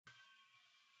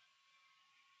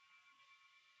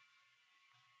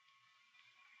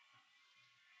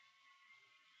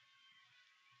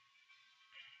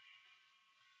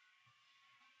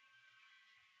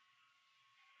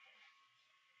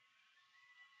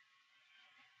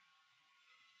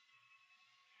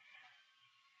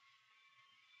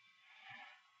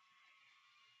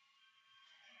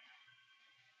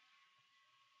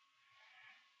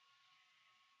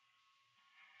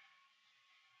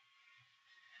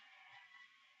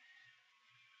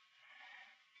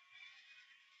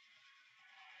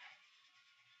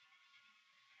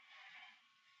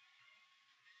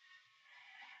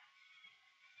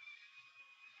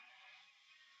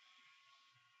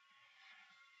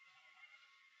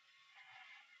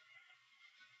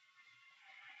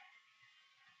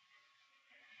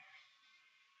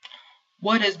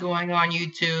What is going on,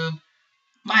 YouTube?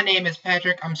 My name is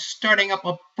Patrick. I'm starting up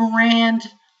a brand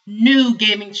new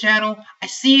gaming channel. I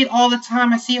see it all the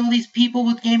time. I see all these people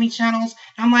with gaming channels.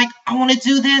 And I'm like, I want to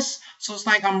do this. So it's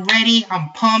like, I'm ready. I'm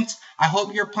pumped. I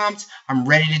hope you're pumped. I'm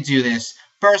ready to do this.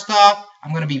 First off,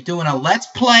 I'm going to be doing a Let's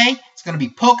Play. It's going to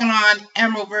be Pokemon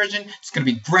Emerald version. It's going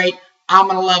to be great. I'm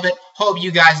going to love it. Hope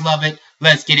you guys love it.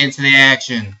 Let's get into the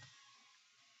action.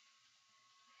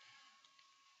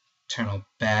 Internal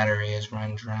battery is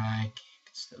run dry.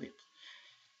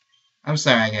 I'm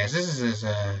sorry, guys.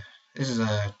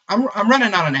 I'm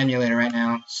running on an emulator right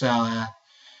now, so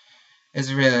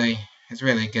it's really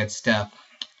good stuff.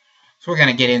 So we're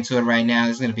gonna get into it right now.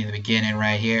 This is gonna be the beginning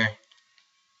right here.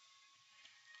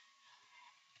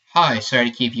 Hi, sorry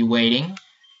to keep you waiting.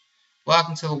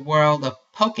 Welcome to the world of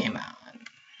Pokemon.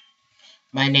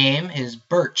 My name is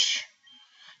Birch.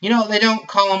 You know, they don't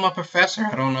call him a professor.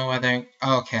 I don't know why they...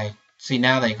 Okay. See,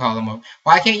 now they call him a...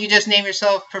 Why can't you just name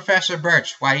yourself Professor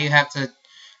Birch? Why do you have to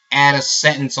add a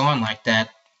sentence on like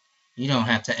that? You don't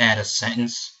have to add a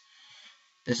sentence.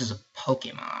 This is a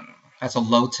Pokemon. That's a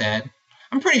Lotad.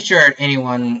 I'm pretty sure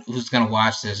anyone who's going to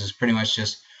watch this is pretty much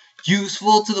just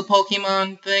useful to the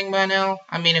Pokemon thing by now.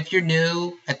 I mean, if you're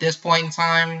new at this point in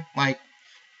time, like,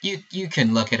 you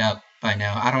can look it up by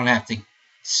now. I don't have to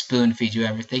spoon feed you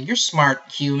everything. You're smart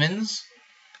humans.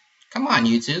 Come on,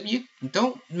 YouTube. You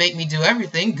don't make me do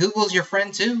everything. Google's your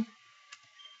friend too.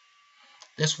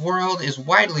 This world is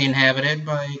widely inhabited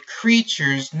by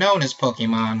creatures known as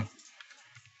Pokemon.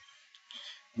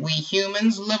 We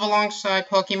humans live alongside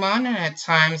Pokemon, and at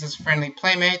times as friendly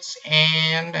playmates,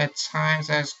 and at times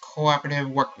as cooperative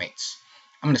workmates.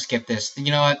 I'm gonna skip this.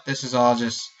 You know what? This is all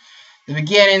just the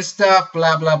beginning stuff.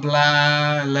 Blah, blah, blah.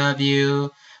 I love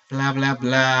you. Blah, blah,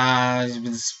 blah.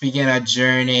 Let's begin our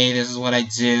journey. This is what I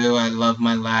do. I love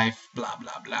my life. Blah,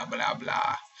 blah, blah, blah, blah.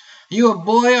 Are you a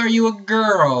boy or are you a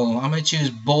girl? I'm going to choose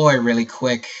boy really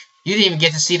quick. You didn't even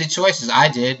get to see the choices. I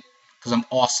did. Because I'm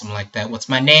awesome like that. What's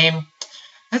my name?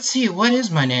 Let's see. What is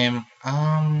my name?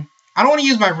 I don't want to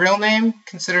use my real name,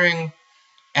 considering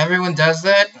everyone does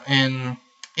that. And I'm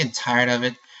getting tired of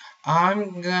it.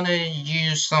 I'm going to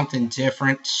use something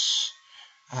different.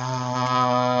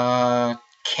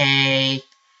 K-I-N-G.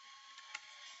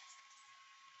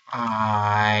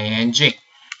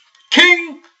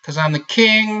 King! Because I'm the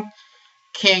king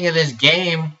of this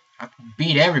game. I can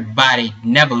beat everybody,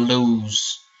 never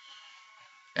lose.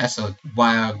 That's a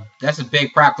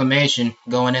big proclamation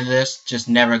going into this. Just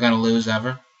never gonna lose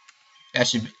ever. That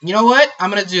should be, you know what?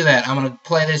 I'm gonna do that. I'm gonna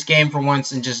play this game for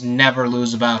once and just never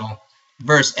lose a battle.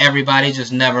 Versus everybody,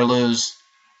 just never lose.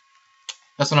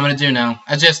 That's what I'm gonna do now.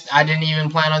 I didn't even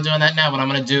plan on doing that now, but I'm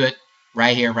gonna do it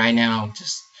right here, right now.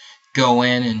 Just go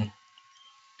in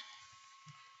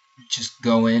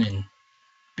and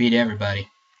beat everybody.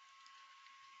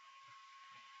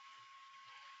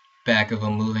 Back of a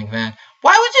moving van.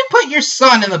 Why would you put your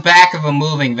son in the back of a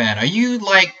moving van? Are you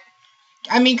like...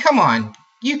 I mean, come on.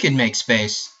 You can make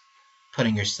space.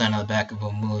 Putting your son in the back of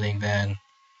a moving van.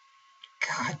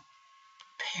 God.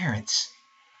 Parents.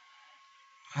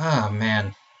 Oh,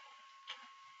 man.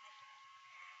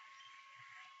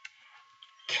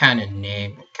 Kind of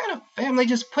name. What kind of family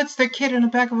just puts their kid in the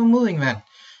back of a moving van?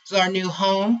 So our new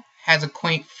home has a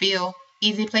quaint feel.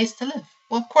 Easy place to live.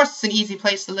 Well, of course it's an easy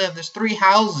place to live. There's 3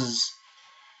 houses.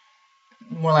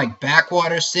 More like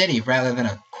Backwater City rather than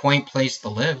a quaint place to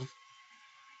live.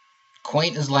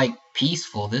 Quaint is like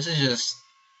peaceful. This is just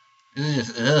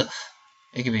ugh.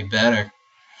 It could be better.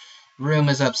 Room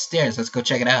is upstairs. Let's go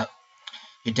check it out.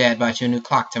 Your dad bought you a new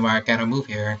clock tomorrow. Gotta move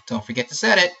here. Don't forget to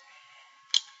set it.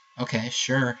 Okay,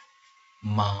 sure.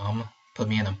 Mom, put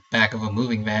me in the back of a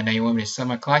moving van. Now you want me to set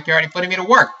my clock? You're already putting me to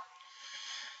work.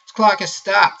 This clock has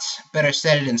stopped. Better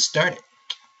set it and start it.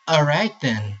 Alright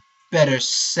then. Better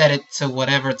set it to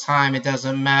whatever time. It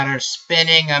doesn't matter.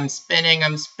 Spinning, I'm spinning,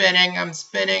 I'm spinning, I'm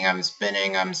spinning, I'm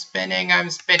spinning, I'm spinning, I'm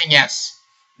spinning. Yes.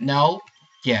 No?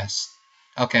 Yes.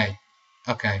 Okay.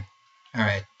 Okay.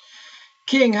 Alright.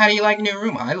 King, how do you like new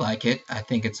room? I like it. I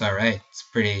think it's alright. It's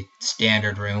a pretty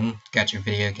standard room. Got your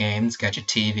video games, got your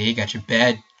TV, got your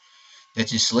bed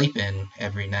that you sleep in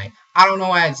every night. I don't know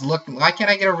why it's looking... Why can't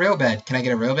I get a real bed? Can I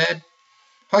get a real bed?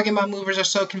 Pokemon movers are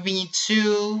so convenient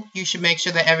too. You should make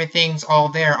sure that everything's all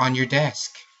there on your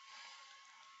desk.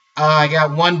 I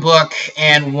got 1 book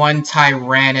and 1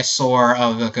 Tyrannosaur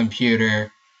of a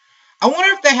computer. I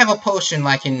wonder if they have a potion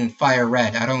like in Fire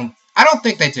Red. I don't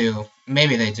think they do.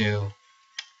 Maybe they do.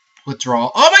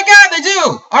 Withdrawal. Oh my god, they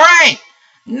do! Alright!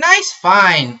 Nice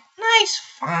find. Nice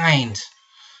find.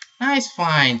 Nice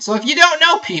find. So if you don't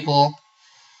know, people,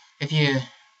 if you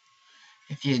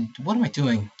what am I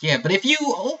doing? Yeah, but if you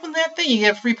open that thing, you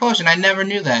get a free potion. I never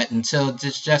knew that until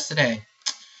just today.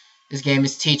 This game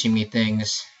is teaching me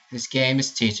things. This game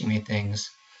is teaching me things.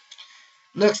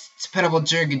 Looks, Pedible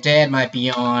Jerk, your dad might be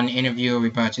on. Interviewer, we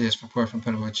brought you this report from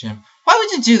Pedible Jim. Why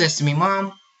would you do this to me,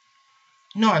 Mom?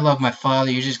 You know I love my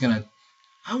father. You're just gonna...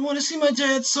 I want to see my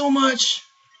dad so much.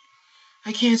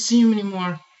 I can't see him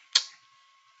anymore.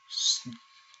 It's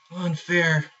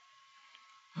unfair.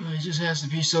 He just has to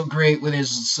be so great with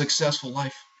his successful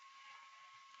life.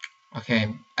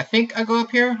 Okay, I think I go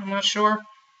up here. I'm not sure.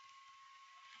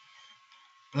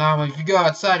 Now, if you go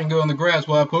outside and go in the grass,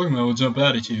 wild Pokemon will jump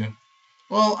out at you.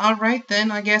 Well, alright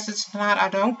then. I guess it's not. I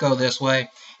don't go this way.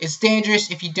 It's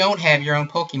dangerous if you don't have your own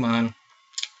Pokemon.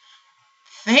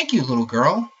 Thank you, little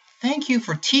girl. Thank you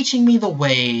for teaching me the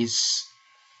ways.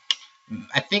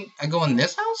 I think I go in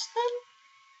this house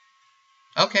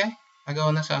then? Okay, I go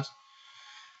in this house.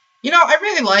 You know, I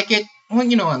really like it. Well,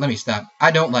 you know what? Let me stop.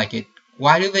 I don't like it.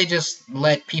 Why do they just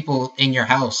let people in your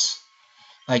house?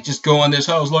 Like, just go in this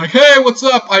house like, hey, what's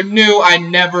up? I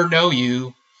never know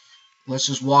you. Let's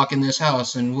just walk in this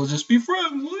house and we'll just be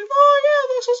friends. Like, oh,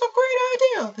 yeah, this is a great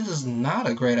idea. This is not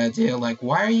a great idea. Like,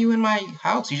 why are you in my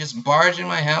house? You just barge in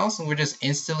my house and we're just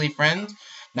instantly friends?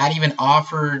 Not even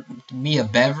offer me a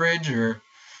beverage or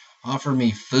offer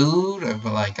me food or,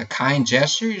 like, a kind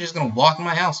gesture? You're just going to walk in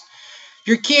my house.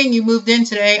 You're king, you moved in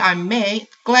today. I'm May.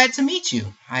 Glad to meet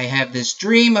you. I have this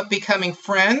dream of becoming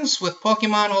friends with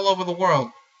Pokemon all over the world.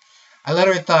 I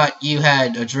literally thought you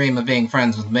had a dream of being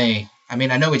friends with me. I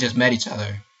mean, I know we just met each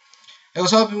other. I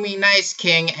was hoping to be nice,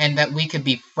 king, and that we could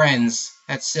be friends.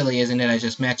 That's silly, isn't it? I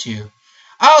just met you.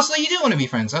 Oh, so you do want to be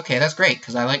friends. Okay, that's great,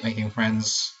 because I like making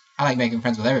friends. I like making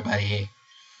friends with everybody.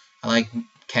 I like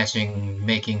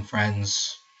making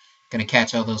friends. Gonna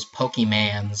catch all those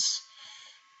Pokemans.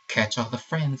 Catch all the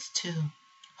friends, too.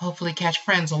 Hopefully catch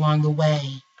friends along the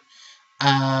way.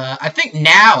 I think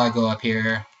now I go up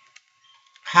here.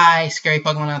 Hi, scary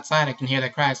Pokemon outside. I can hear their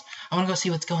cries. I want to go see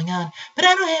what's going on, but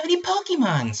I don't have any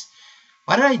Pokemons.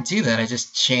 Why did I do that? I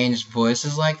just changed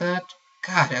voices like that?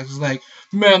 God, I was like,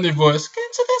 manly voice. Get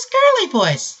into this girly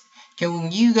voice.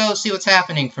 Can you go see what's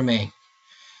happening for me?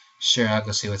 Sure, I'll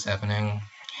go see what's happening.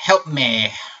 Help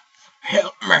me.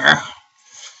 Help me.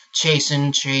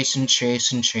 Chasing.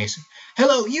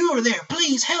 Hello, you over there.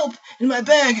 Please help. In my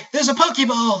bag, there's a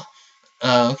Pokeball.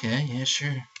 Okay. Yeah,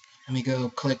 sure. Let me go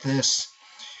click this.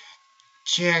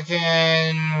 Check.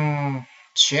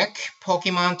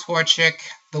 Pokemon Torchic.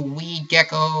 The Weed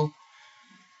Gecko.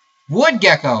 Wood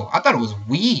Gecko. I thought it was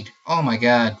weed. Oh, my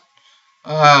God.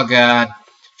 Oh, God.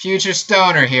 Future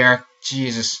Stoner here.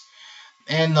 Jesus.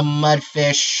 And the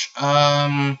Mudfish.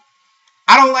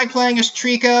 I don't like playing as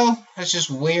Trico. It's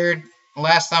just weird.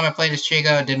 Last time I played as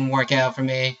Trico, it didn't work out for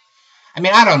me. I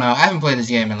mean, I don't know. I haven't played this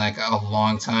game in like a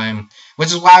long time. Which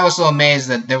is why I was so amazed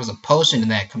that there was a potion in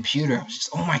that computer. I was just,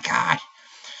 oh my god.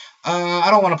 I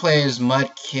don't want to play as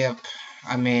Mudkip.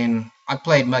 I mean, I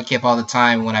played Mudkip all the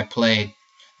time when I played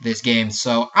this game.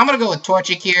 So I'm going to go with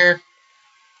Torchic here.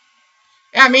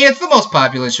 Yeah, I mean, it's the most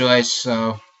popular choice.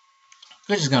 So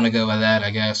we're just going to go with that,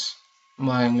 I guess.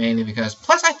 Mainly because,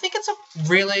 plus I think it's a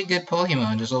really good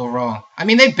Pokemon just overall. I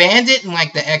mean, they banned it in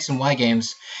like the X and Y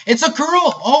games. It's a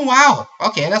girl! Oh wow!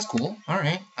 Okay, that's cool.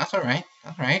 Alright, that's alright.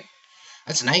 Alright.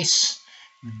 That's nice.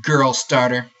 Girl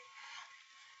starter.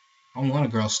 I want a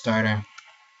girl starter.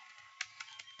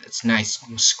 That's nice.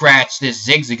 Scratch this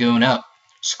Zigzagoon up.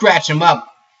 Scratch him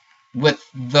up with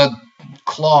the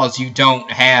claws you don't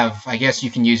have. I guess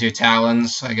you can use your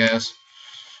talons, I guess.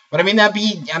 But I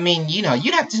mean, you know,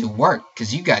 you'd have to do work,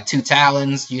 because you got 2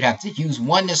 talons. You'd have to use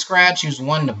one to scratch, use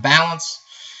one to balance.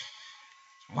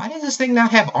 Why does this thing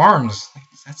not have arms?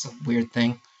 That's a weird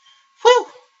thing. Whew!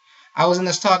 I was in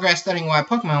this tall grass studying wild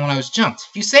Pokemon when I was jumped.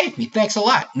 You saved me. Thanks a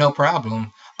lot. No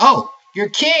problem. Oh, you're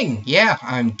king. Yeah,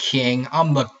 I'm king.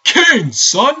 I'm the king,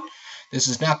 son. This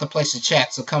is not the place to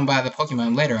chat, so come by the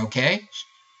Pokemon later, okay?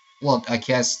 Well, I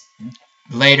guess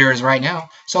later is right now.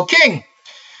 So, king!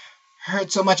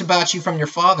 Heard so much about you from your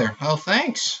father. Oh,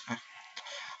 thanks.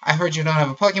 I heard you don't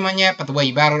have a Pokemon yet, but the way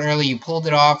you battled early, you pulled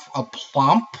it off. A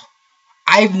plump?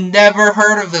 I've never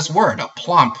heard of this word. A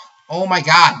plump. Oh my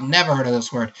god, never heard of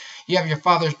this word. You have your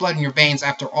father's blood in your veins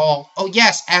after all. Oh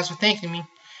yes, as for thanking me.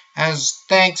 As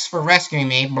thanks for rescuing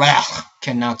me. Blah,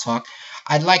 cannot talk.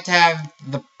 I'd like to have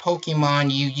the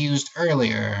Pokemon you used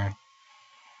earlier.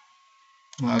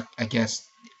 Well, I guess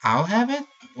I'll have it?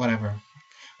 Whatever.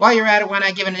 While you're at it, why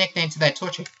not give a nickname to that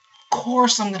Torchic? Of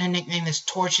course I'm going to nickname this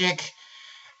Torchic.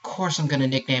 Of course I'm going to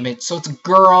nickname it. So it's a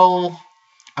girl.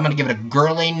 I'm going to give it a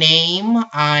girly name.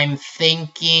 I'm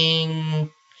thinking...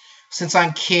 Since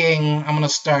I'm king, I'm gonna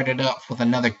start it up with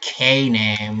another K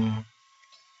name.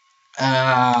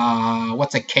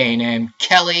 What's a K name?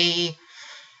 Kelly?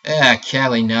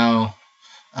 Kelly, no.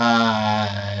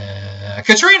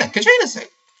 Katrina.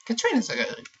 Katrina's a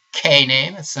K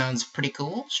name. That sounds pretty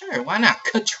cool. Sure, why not?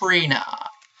 Katrina.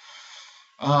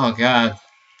 Oh, God.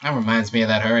 That reminds me of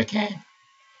that hurricane.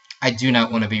 I do not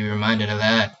want to be reminded of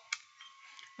that.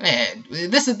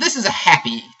 This is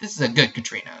a good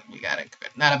Katrina. We got it,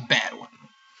 not a bad one.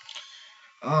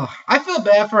 Oh, I feel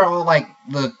bad for all like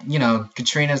the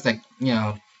Katrinas that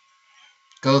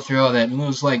go through all that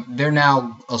moves like they're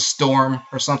now a storm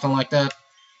or something like that.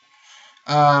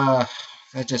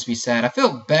 That'd just be sad. I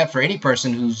feel bad for any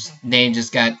person whose name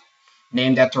just got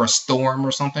named after a storm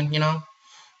or something.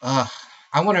 I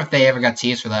wonder if they ever got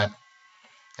teased for that.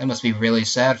 That must be really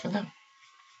sad for them.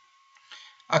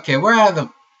 Okay, we're out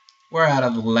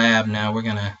of the lab now. We're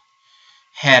gonna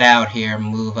head out here,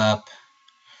 move up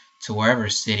to wherever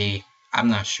city. I'm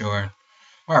not sure.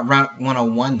 We're at Route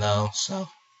 101 though, so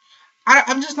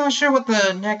I'm just not sure what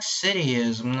the next city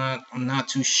is. I'm not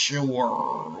too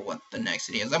sure what the next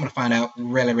city is. I'm gonna find out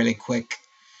really quick.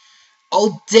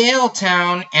 Oldale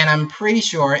Town, and I'm pretty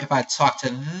sure if I talk to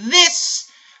this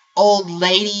old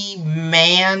lady,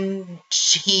 man,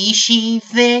 she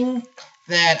thing,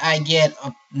 that I get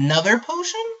another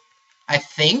potion? I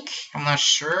think. I'm not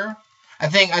sure. I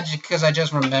think because I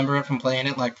just remember it from playing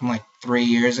it from 3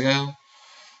 years ago.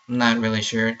 I'm not really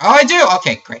sure. Oh, I do!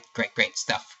 Okay, great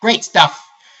stuff. Great stuff.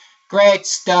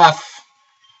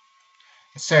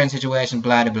 A certain situation,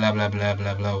 blah, blah, blah, blah,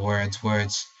 blah, blah,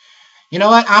 words. You know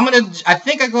what? I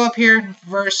think I go up here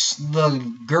versus the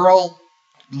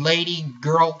girly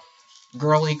girl.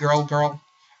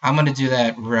 I'm gonna do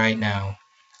that right now.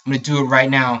 I'm gonna do it right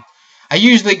now. I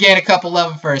usually gain a couple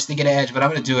level first to get an edge, but I'm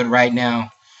gonna do it right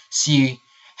now. See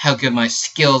how good my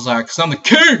skills are, because I'm the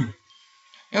king!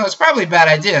 It's probably a bad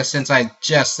idea since I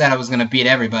just said I was gonna beat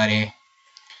everybody.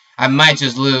 I might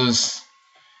just lose.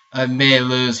 I may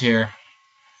lose here.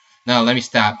 No, let me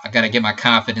stop. I gotta get my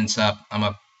confidence up. I'm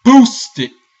gonna boost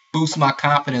it. Boost my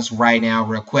confidence right now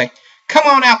real quick. Come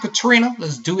on out, Katrina.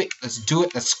 Let's do it. Let's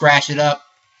scratch it up.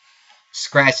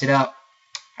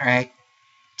 Alright.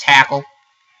 Tackle.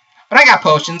 But I got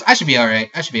potions. I should be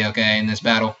alright. I should be okay in this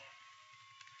battle.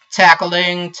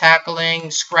 Tackling,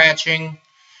 scratching,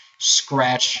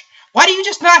 scratch. Why do you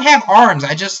just not have arms?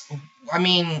 I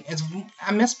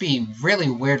must be really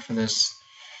weird for this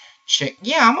chick.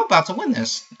 Yeah, I'm about to win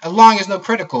this. As long as no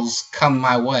criticals come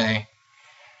my way.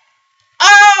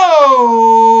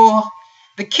 Oh!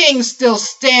 The king still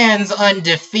stands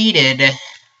undefeated.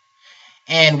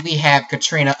 And we have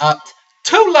Katrina up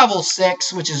to level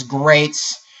 6, which is great.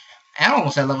 I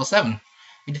almost had level 7.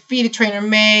 We defeated Trainer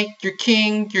May. You're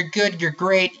king. You're good. You're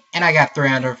great. And I got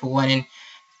 300 for winning.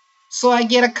 So I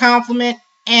get a compliment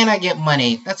and I get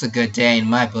money. That's a good day in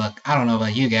my book. I don't know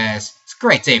about you guys. It's a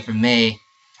great day for me.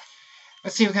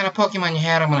 Let's see what kind of Pokemon you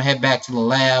had. I'm going to head back to the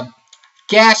lab.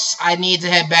 Guess I need to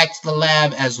head back to the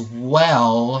lab as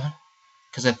well,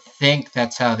 because I think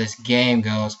that's how this game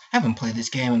goes. I haven't played this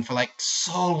game for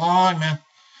so long, man.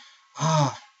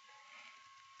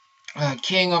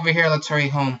 King over here, let's hurry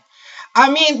home.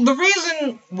 The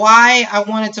reason why I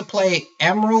wanted to play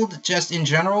Emerald just in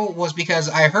general was because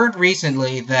I heard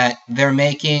recently that they're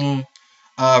making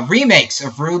remakes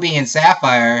of Ruby and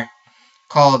Sapphire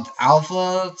called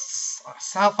Alpha,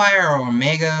 Sapphire, or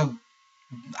Omega.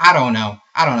 I don't know.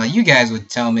 You guys would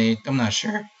tell me. I'm not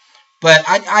sure. But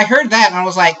I heard that and I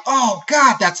was like, oh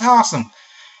god, that's awesome.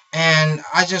 And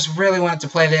I just really wanted to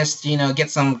play this, get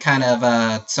some kind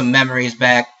of some memories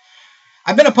back.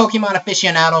 I've been a Pokemon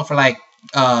aficionado for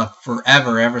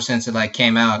forever, ever since it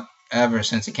came out.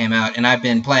 And I've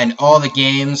been playing all the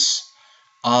games.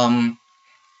 I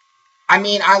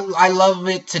love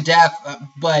it to death,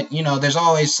 but there's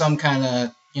always some kind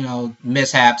of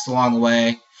mishaps along the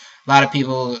way. A lot of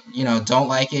people don't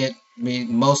like it.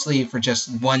 Mostly for just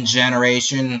one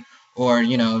generation or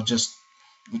just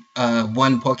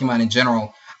one Pokemon in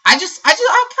general. I kind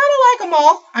of like them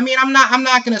all. I'm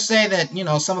not gonna say that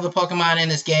some of the Pokemon in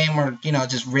this game are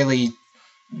just really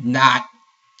not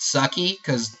sucky,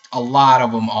 because a lot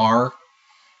of them are.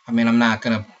 I'm not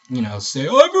gonna say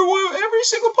every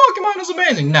single Pokemon is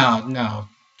amazing. No.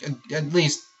 At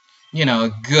least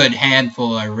a good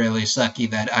handful are really sucky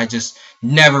that I just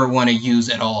never want to use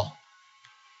at all.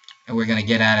 And we're gonna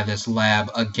get out of this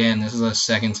lab again. This is the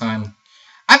second time.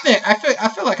 I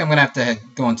feel like I'm gonna have to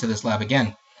go into this lab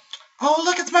again. Oh,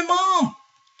 look, it's my mom!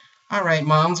 Alright,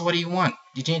 moms, what do you want?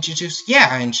 Did you introduce? Yeah,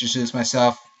 I introduced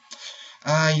myself.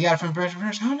 You got it from Brush.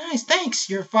 Oh, nice. Thanks.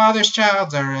 Your father's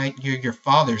child. All right. You're your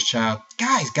father's child.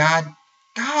 Guys, guys.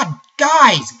 I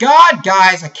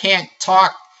can't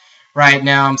talk right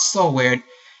now. I'm so weird.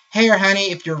 Hey,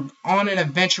 honey, if you're on an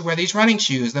adventure, wear these running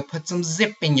shoes. They'll put some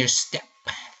zip in your step.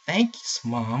 Thanks,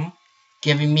 Mom.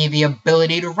 Giving me the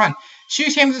ability to run.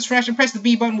 Shoes came with this fraction. Press the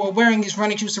B button while wearing these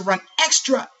running shoes to run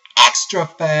extra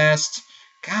fast.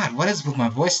 God, what is with my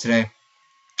voice today?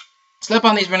 Slip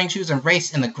on these running shoes and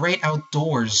race in the great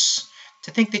outdoors.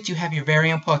 To think that you have your very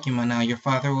own Pokemon now, your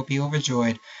father will be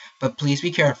overjoyed. But please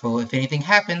be careful. If anything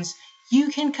happens, you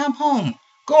can come home.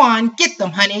 Go on, get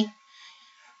them, honey.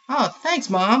 Oh, thanks,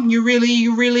 Mom. You're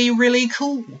really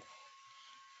cool.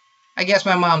 I guess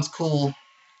my mom's cool,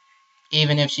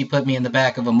 even if she put me in the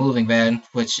back of a moving van,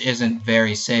 which isn't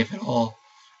very safe at all.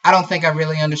 I don't think I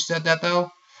really understood that,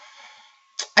 though.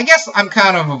 I guess I'm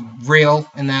kind of real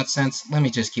in that sense. Let me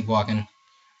just keep walking.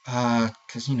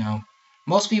 Because, you know,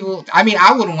 most people... I mean,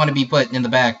 I wouldn't want to be put in the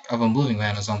back of a moving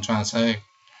van, as I'm trying to say.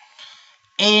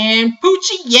 And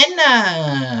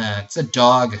Poochyena! It's a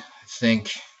dog, I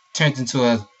think. Turns into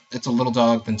a... It's a little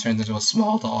dog, then turns into a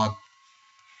small dog.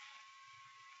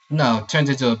 No, turns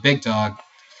into a big dog.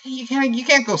 You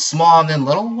can't go small and then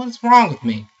little. What's wrong with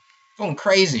me? I'm going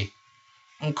crazy.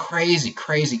 I'm crazy,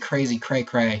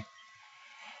 cray.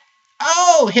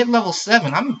 Oh, hit level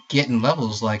 7. I'm getting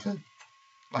levels like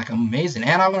amazing.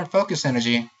 And I learned focus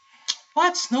energy.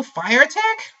 What? No fire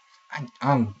attack?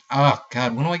 Oh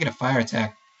god, when do I get a fire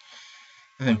attack?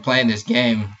 I've been playing this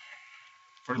game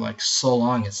for like so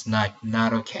long, it's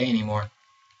not okay anymore.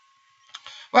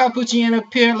 Wow, Poochyena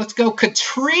appeared. Let's go,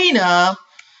 Katrina.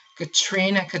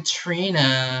 Katrina.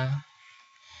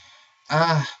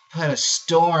 Put a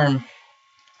storm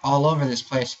all over this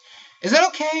place. Is it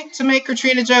okay to make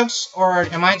Katrina jokes, or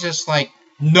am I just like,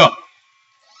 no?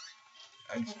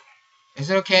 Is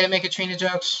it okay to make Katrina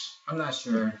jokes? I'm not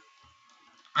sure.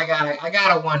 I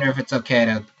gotta wonder if it's okay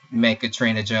to make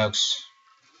Katrina jokes.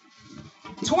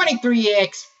 23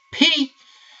 XP,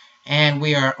 and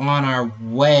we are on our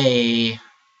way.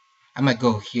 I'm gonna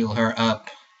go heal her up.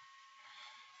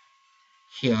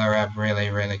 Heal her up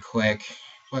really quick.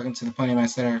 Welcome to the Pokemon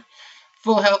Center.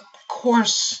 Full health, of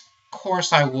course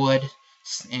I would.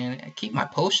 And I keep my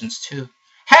potions too.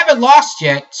 Haven't lost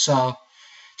yet, so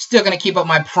still gonna keep up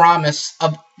my promise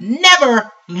of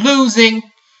never losing.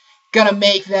 Gonna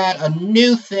make that a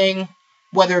new thing,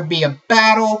 whether it be a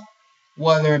battle,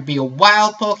 whether it be a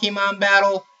wild Pokemon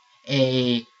battle,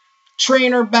 a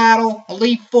trainer battle,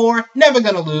 Elite Four. Never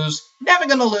gonna lose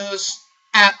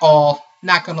at all.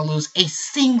 Not gonna lose a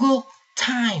single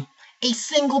time.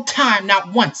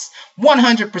 Not once.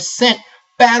 100%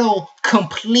 battle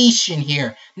completion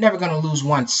here. Never gonna lose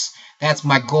once. That's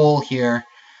my goal here.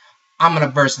 I'm gonna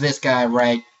verse this guy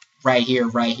right here,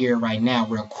 right now,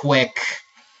 real quick.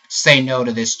 Say no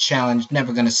to this challenge.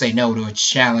 Never gonna say no to a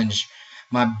challenge.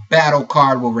 My battle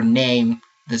card will remain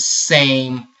the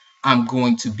same. I'm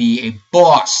going to be a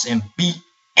boss and beat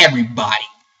everybody.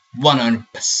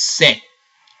 100%.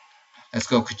 Let's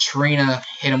go, Katrina.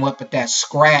 Hit him up with that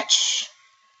scratch.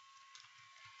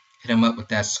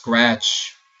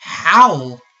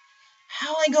 How?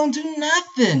 How I gonna do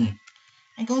nothing?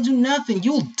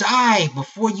 You'll die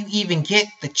before you even get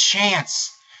the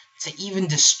chance to even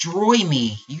destroy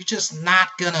me. You're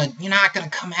not gonna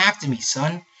come after me,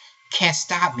 son. Can't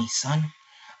stop me, son.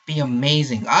 Be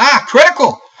amazing. Ah,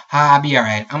 critical! I'll be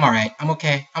alright. I'm alright. I'm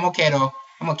okay though.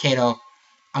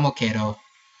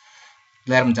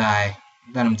 Let him die.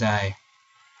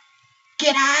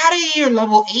 Get out of here,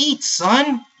 level 8,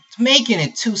 son. It's making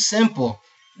it too simple.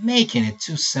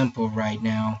 Right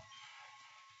now.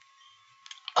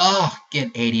 Ugh,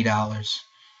 get $80.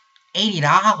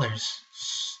 $80.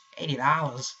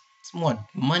 It's more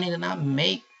money than I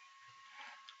make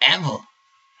ever.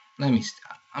 Let me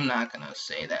stop. I'm not gonna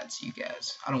say that to you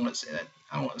guys. I don't want to say that.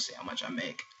 I don't want to say how much I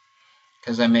make,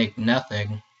 because I make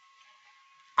nothing.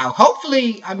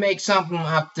 Hopefully I make something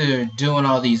after doing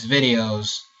all these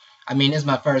videos. I mean, it's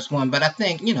my first one, but I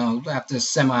think, you know, after a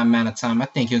semi amount of time, I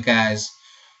think you guys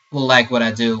will like what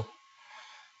I do.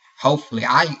 Hopefully.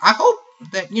 I hope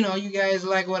that, you know, you guys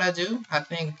like what I do. I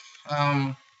think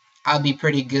I'll be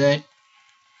pretty good.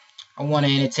 I want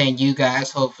to entertain you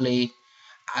guys, hopefully.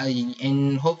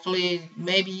 Hopefully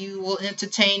maybe you will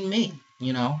entertain me,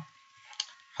 you know.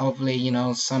 Hopefully, you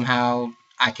know, somehow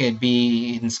I could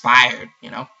be inspired, you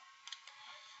know.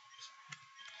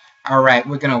 Alright,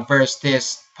 we're going to verse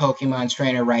this Pokemon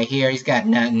trainer right here. He's got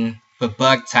nothing but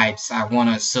bug types, I want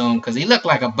to assume, because he looked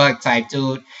like a bug type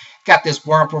dude. Got this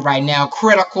Wurmple right now,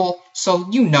 critical, so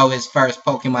you know his first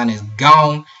Pokemon is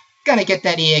gone. Gonna get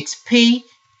that EXP.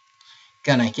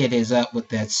 Gonna hit his up with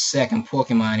that second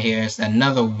Pokemon here. It's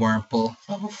another Wurmple,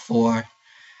 level 4.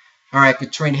 Alright,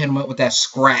 Katrina hit him up with that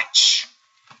Scratch.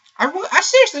 I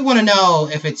seriously want to know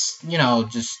if it's, you know,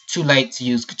 just too late to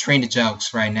use Katrina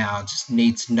jokes right now. I just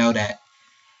need to know that.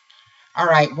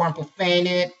 Alright, Wurmple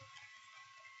fainted.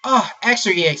 Oh,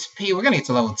 extra EXP. We're gonna get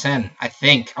to level 10, I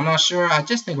think. I'm not sure. I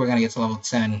just think we're gonna get to level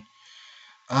 10.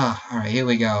 Alright, here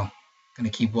we go. Gonna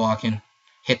keep walking.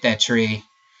 Hit that tree.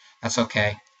 That's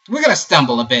okay. We're gonna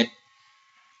stumble a bit.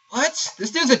 What?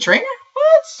 This dude's a trainer?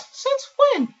 What? Since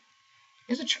when?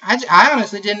 I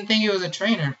honestly didn't think he was a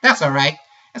trainer. That's alright.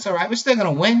 That's alright. We're still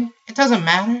gonna win. It doesn't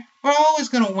matter. We're always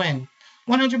gonna win.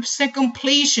 100%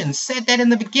 completion. Said that in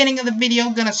the beginning of the video.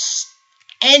 Gonna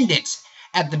end it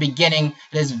at the beginning of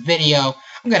this video.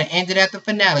 I'm gonna end it at the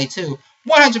finale too.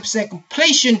 100%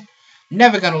 completion.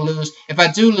 Never gonna lose. If I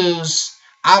do lose,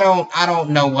 I don't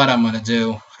know what I'm gonna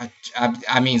do.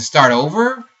 I mean, start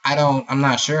over? I'm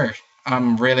not sure.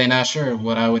 I'm really not sure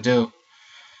what I would do.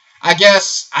 I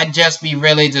guess I'd just be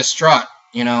really distraught,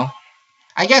 you know?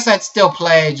 I guess I'd still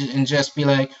play and just be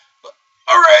like,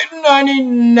 alright,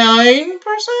 99%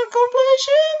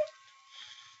 completion?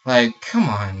 Like, come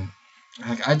on.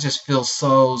 I just feel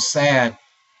so sad.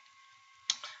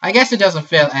 I guess it doesn't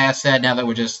feel as sad now that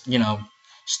we're just, you know,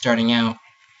 starting out.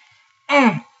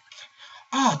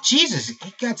 Oh, Jesus.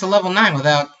 He got to level 9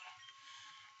 without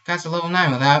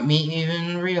me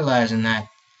even realizing that.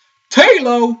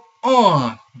 Talo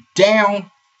on down.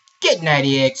 Getting that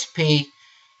EXP.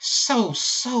 So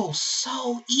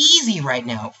easy right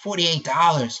now.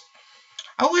 $48.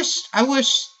 I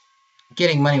wish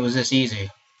getting money was this easy.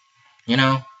 You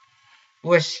know?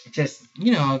 Wish just,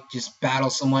 you know, just battle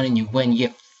someone and you win, you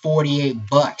get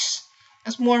 $48.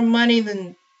 That's more money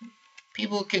than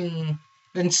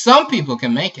some people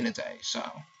can make in a day. So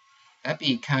that'd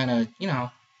be kind of, you know,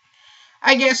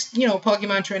 I guess, you know,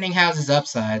 Pokemon training has its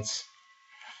upsides.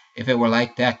 If it were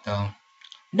like that, though.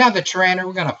 Another trainer,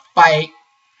 we're gonna fight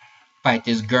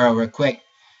this girl real quick.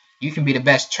 You can be the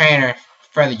best trainer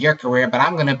for your career, but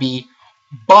I'm gonna be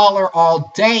baller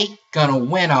all day, gonna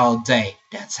win all day.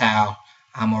 That's how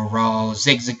I'm a roll.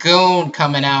 Zigzagoon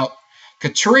coming out.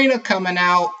 Katrina coming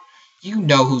out. You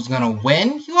know who's gonna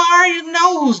win. You already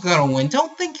know who's gonna win.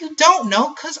 Don't think you don't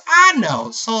know, because I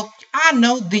know. So if I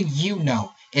know, then you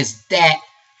know. It's that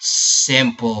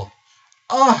simple.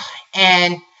 Oh,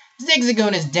 and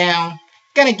Zigzagoon is down.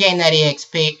 Gonna gain that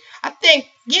EXP. I think,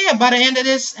 yeah, by the end of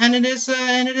this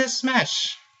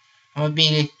smash, I'm gonna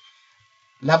be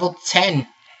level 10.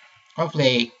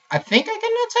 Hopefully, I think I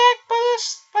can attack by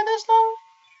this level.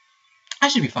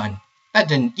 That should be fun. That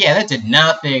did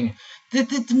nothing. That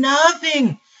did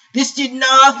nothing. This did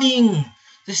nothing.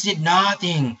 This did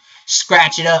nothing.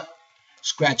 Scratch it up.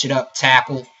 Scratch it up,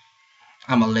 tackle.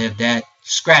 I'ma live that.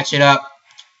 Scratch it up.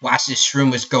 Watch this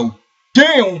Shroomish go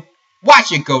down.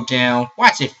 Watch it go down.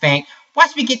 Watch it faint.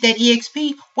 Watch me get that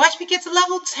EXP. Watch me get to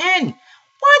level 10.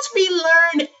 Watch me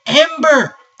learn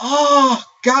Ember. Oh,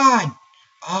 God.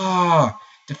 Oh,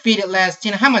 defeated last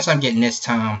 10. How much I'm getting this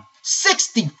time?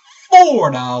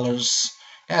 $64.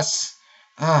 That's,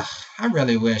 I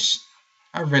really wish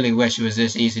it was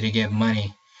this easy to get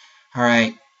money.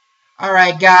 Alright,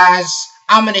 guys.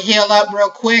 I'm going to heal up real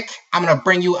quick. I'm going to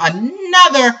bring you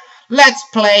another Let's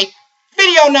Play.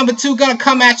 Video number 2 going to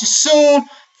come at you soon.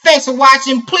 Thanks for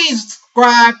watching. Please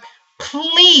subscribe.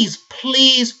 Please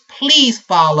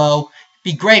follow.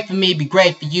 Be great for me. Be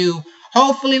great for you.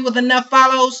 Hopefully with enough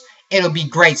follows, it'll be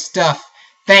great stuff.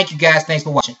 Thank you guys. Thanks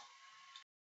for watching.